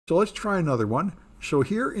So let's try another one. So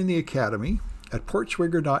here in the Academy at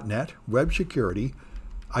portswigger.net, web security,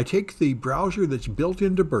 I take the browser that's built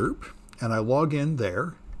into Burp and I log in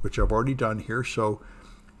there, which I've already done here.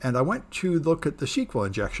 And I went to look at the SQL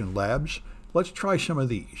injection labs. Let's try some of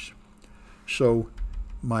these. So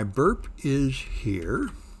my Burp is here.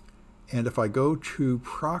 And if I go to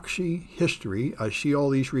proxy history, I see all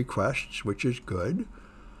these requests, which is good.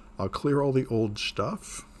 I'll clear all the old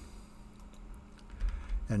stuff.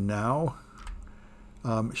 And now,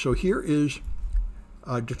 so here is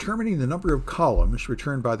determining the number of columns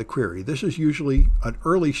returned by the query. This is usually an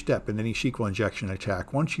early step in any SQL injection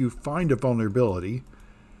attack. Once you find a vulnerability,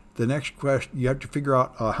 the next question, you have to figure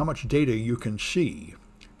out how much data you can see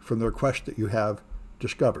from the request that you have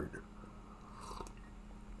discovered.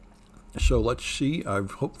 So let's see,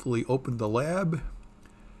 I've hopefully opened the lab.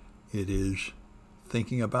 It is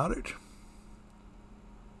thinking about it.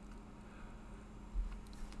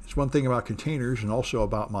 It's one thing about containers and also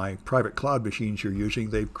about my private cloud machines you're using.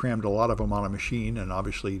 They've crammed a lot of them on a machine and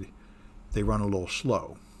obviously they run a little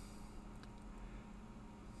slow.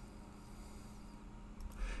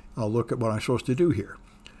 I'll look at what I'm supposed to do here.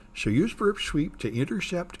 So use Burp Sweep to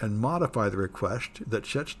intercept and modify the request that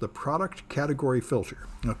sets the product category filter.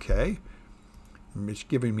 Okay, it's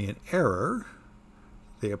giving me an error.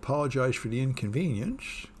 They apologize for the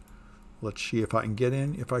inconvenience. Let's see if I can get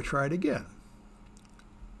in if I try it again.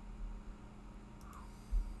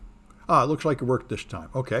 It looks like it worked this time.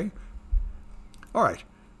 Okay. All right,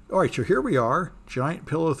 so here we are. Giant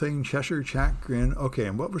pillow thing, Cheshire Cat grin. Okay,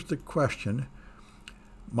 and what was the question?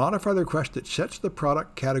 Modify the request that sets the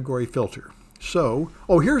product category filter. So,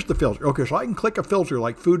 here's the filter. Okay, so I can click a filter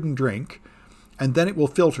like food and drink, and then it will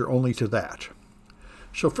filter only to that.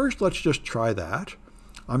 So first, let's just try that.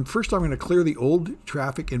 First, I'm going to clear the old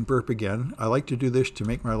traffic in Burp again. I like to do this to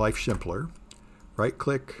make my life simpler.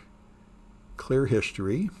 Right-click, clear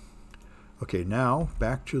history. Okay, now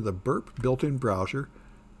back to the Burp built-in browser,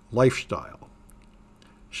 lifestyle.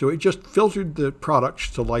 So it just filtered the products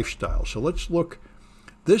to lifestyle. So let's look.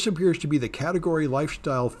 This appears to be the category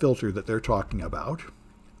lifestyle filter that they're talking about.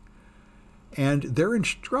 And their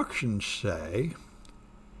instructions say,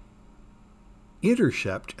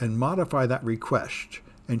 intercept and modify that request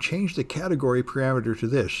and change the category parameter to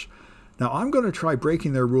this. Now I'm going to try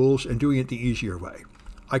breaking their rules and doing it the easier way.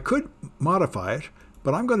 I could modify it,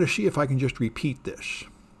 but I'm going to see if I can just repeat this.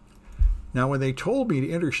 Now when they told me to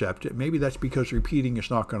intercept it, maybe that's because repeating is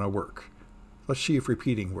not going to work. Let's see if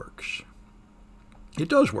repeating works. It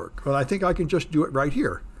does work, but I think I can just do it right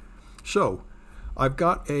here. So I've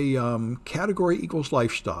got a category equals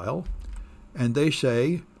lifestyle, and they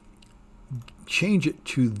say change it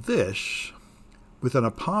to this with an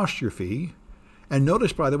apostrophe. And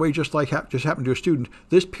notice, by the way, just like just happened to a student,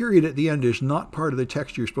 this period at the end is not part of the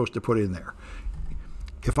text you're supposed to put in there.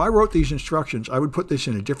 If I wrote these instructions, I would put this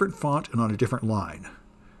in a different font and on a different line,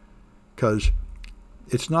 because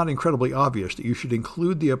it's not incredibly obvious that you should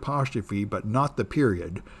include the apostrophe but not the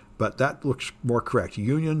period, but that looks more correct.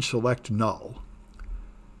 Union select null.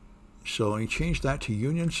 So let me change that to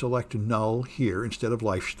union select null here instead of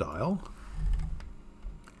lifestyle.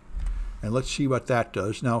 And let's see what that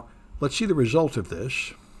does. Now, let's see the result of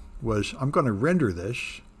this was I'm going to render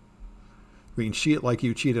this. We can see it like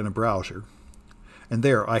you'd see it in a browser. And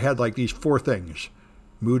there, I had like these 4 things,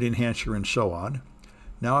 mood enhancer and so on.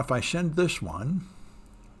 Now, if I send this one,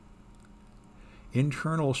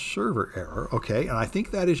 internal server error, okay, and I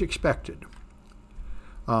think that is expected.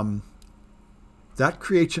 That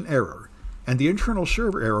creates an error. And the internal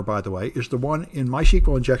server error, by the way, is the one in my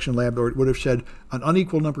SQL injection lab where it would have said an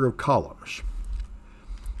unequal number of columns.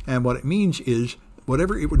 And what it means is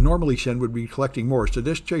whatever it would normally send would be collecting more. So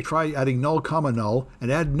just try adding null, comma, null,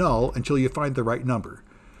 and add null until you find the right number.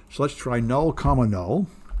 So let's try null, comma, null,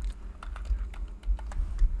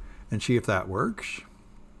 and see if that works.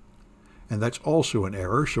 And that's also an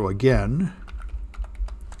error. So again,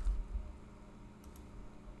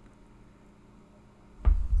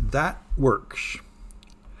 that works.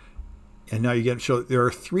 And now you get, so there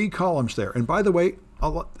are 3 columns there. And by the way, a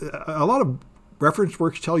lot of reference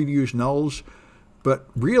works tell you to use nulls, but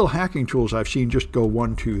real hacking tools I've seen just go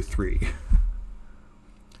 1, 2, 3.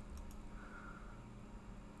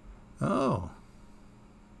 Oh,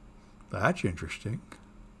 that's interesting.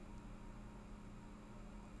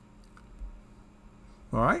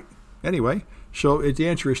 All right. Anyway, so the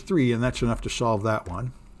answer is 3, and that's enough to solve that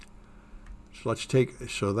one. So let's take,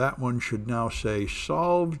 so that one should now say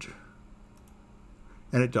solved,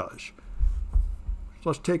 and it does. So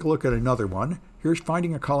let's take a look at another one. Here's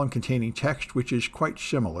finding a column containing text, which is quite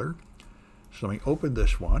similar. So let me open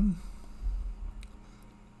this one.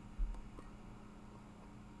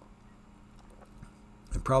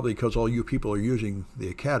 And probably because all you people are using the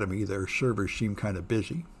Academy, their servers seem kind of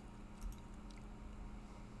busy.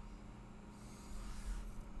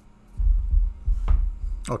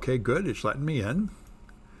 Okay, good. It's letting me in.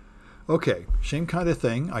 Okay, same kind of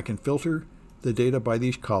thing. I can filter the data by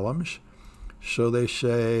these columns. So they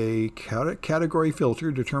say category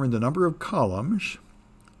filter, determine the number of columns,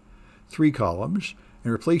 3 columns,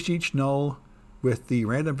 and replace each null with the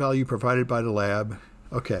random value provided by the lab.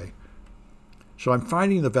 Okay, so I'm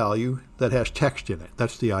finding the value that has text in it.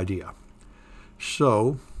 That's the idea.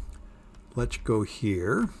 So let's go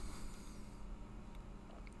here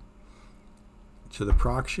to the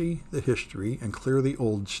proxy, the history, and clear the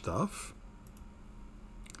old stuff.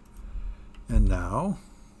 And now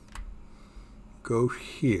go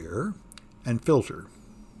here and filter.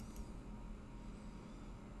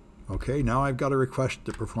 Okay, now I've got a request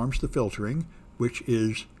that performs the filtering, which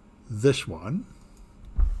is this one.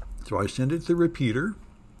 So I send it to the repeater.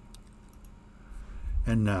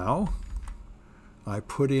 And now I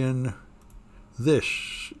put in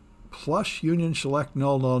this plus union select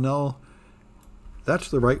null, null, null. That's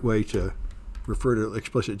the right way to refer to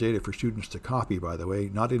explicit data for students to copy, by the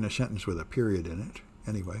way, not in a sentence with a period in it.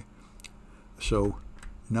 Anyway, so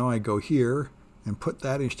now I go here and put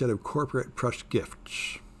that instead of corporate plus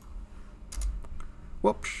gifts.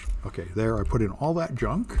 Whoops. Okay, there I put in all that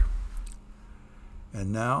junk.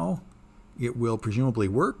 And now it will presumably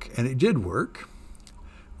work, and it did work,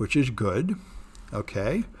 which is good.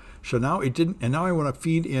 Okay, so now it didn't, and now I want to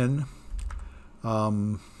feed in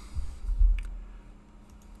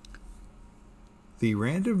the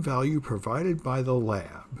random value provided by the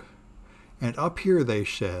lab. And up here they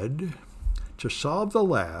said, to solve the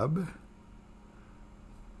lab,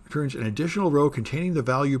 returns an additional row containing the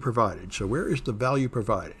value provided. So where is the value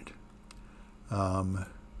provided?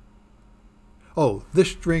 Oh, this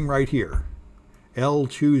string right here,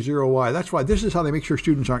 L20Y. That's why this is how they make sure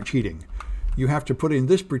students aren't cheating. You have to put in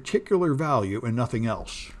this particular value and nothing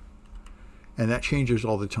else. And that changes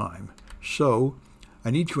all the time. So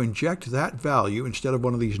I need to inject that value instead of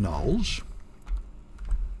one of these nulls.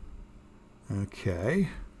 Okay.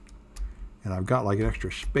 And I've got like an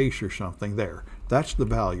extra space or something there. That's the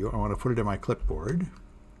value. I want to put it in my clipboard.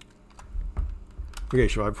 Okay,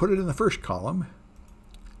 so I put it in the first column.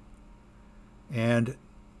 And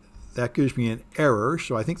that gives me an error,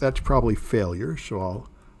 so I think that's probably failure. So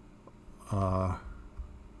I'll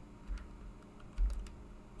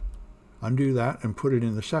undo that and put it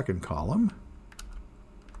in the second column.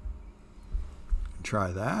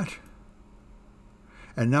 Try that.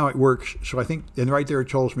 And now it works. So I think, and right there it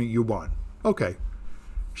tells me you won. Okay.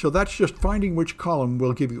 So that's just finding which column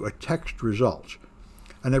will give you a text result.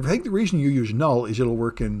 And I think the reason you use null is it'll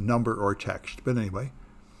work in number or text. But anyway.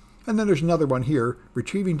 And then there's another one here,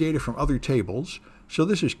 retrieving data from other tables. So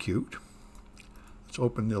this is cute. Let's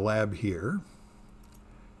open the lab here.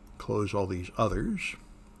 Close all these others.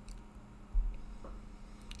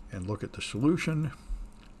 And look at the solution.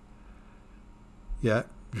 Yeah,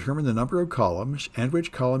 determine the number of columns and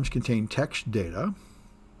which columns contain text data.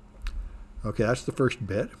 Okay, that's the first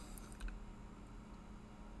bit.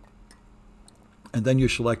 And then you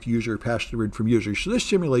select user, pass the read from user. So this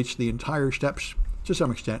simulates the entire steps to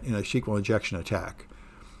some extent in a SQL injection attack.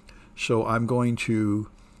 So I'm going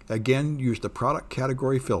to, again, use the product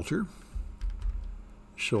category filter.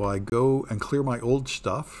 So I go and clear my old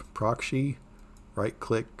stuff, proxy,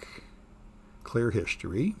 right-click, clear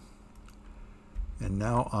history. And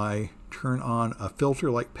now I turn on a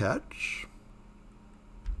filter like pets.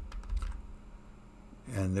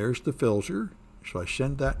 And there's the filter. So I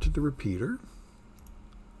send that to the repeater.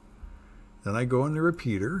 Then I go in the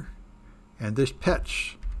repeater. And this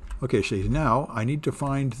pets. Okay, so now I need to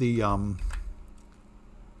find the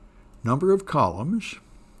number of columns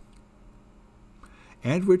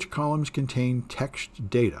and which columns contain text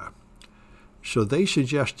data. So they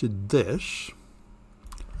suggested this.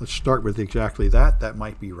 Let's start with exactly that. That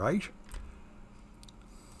might be right.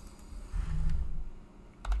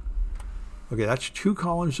 Okay, that's 2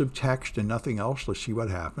 columns of text and nothing else. Let's see what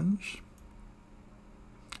happens.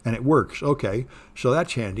 And it works. Okay, so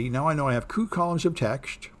that's handy. Now I know I have 2 columns of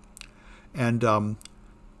text, and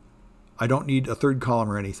I don't need a third column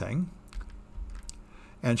or anything.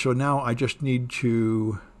 And so now I just need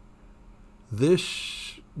to,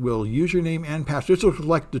 this will username and password. This will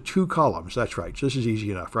select the 2 columns. That's right. So this is easy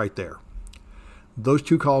enough right there. Those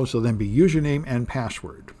 2 columns will then be username and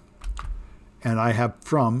password. And I have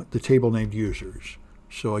from the table named users.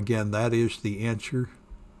 So again, that is the answer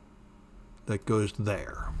that goes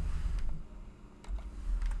there.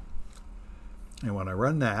 And when I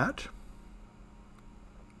run that,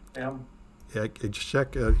 It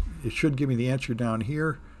should give me the answer down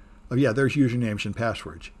here. Oh, yeah, there's usernames and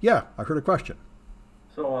passwords. Yeah, I heard a question.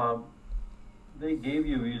 So they gave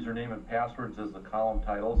you username and passwords as the column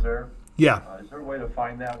titles there. Yeah. Is there a way to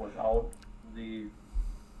find that without the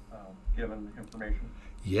given information?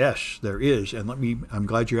 Yes, there is. And I'm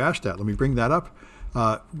glad you asked that. Let me bring that up.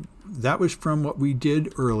 That was from what we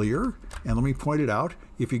did earlier. And let me point it out.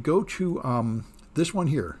 If you go to this one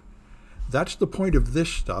here, that's the point of this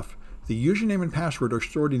stuff. The username and password are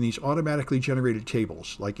stored in these automatically generated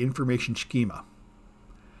tables, like information schema.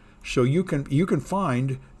 So you can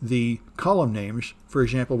find the column names, for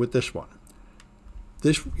example, with this one.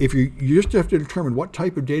 If you just have to determine what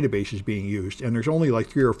type of database is being used, and there's only like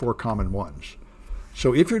 3 or 4 common ones.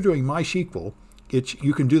 So if you're doing MySQL,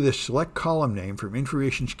 you can do this select column name from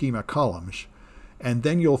information schema columns, and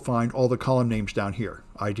then you'll find all the column names down here,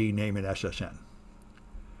 ID, name, and SSN.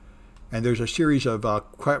 And there's a series of,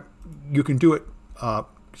 you can do it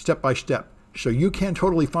step by step. So you can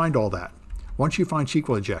totally find all that. Once you find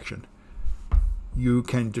SQL injection, you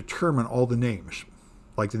can determine all the names,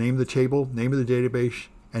 like the name of the table, name of the database,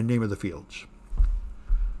 and name of the fields.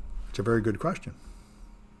 It's a very good question.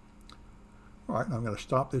 All right, I'm going to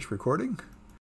stop this recording.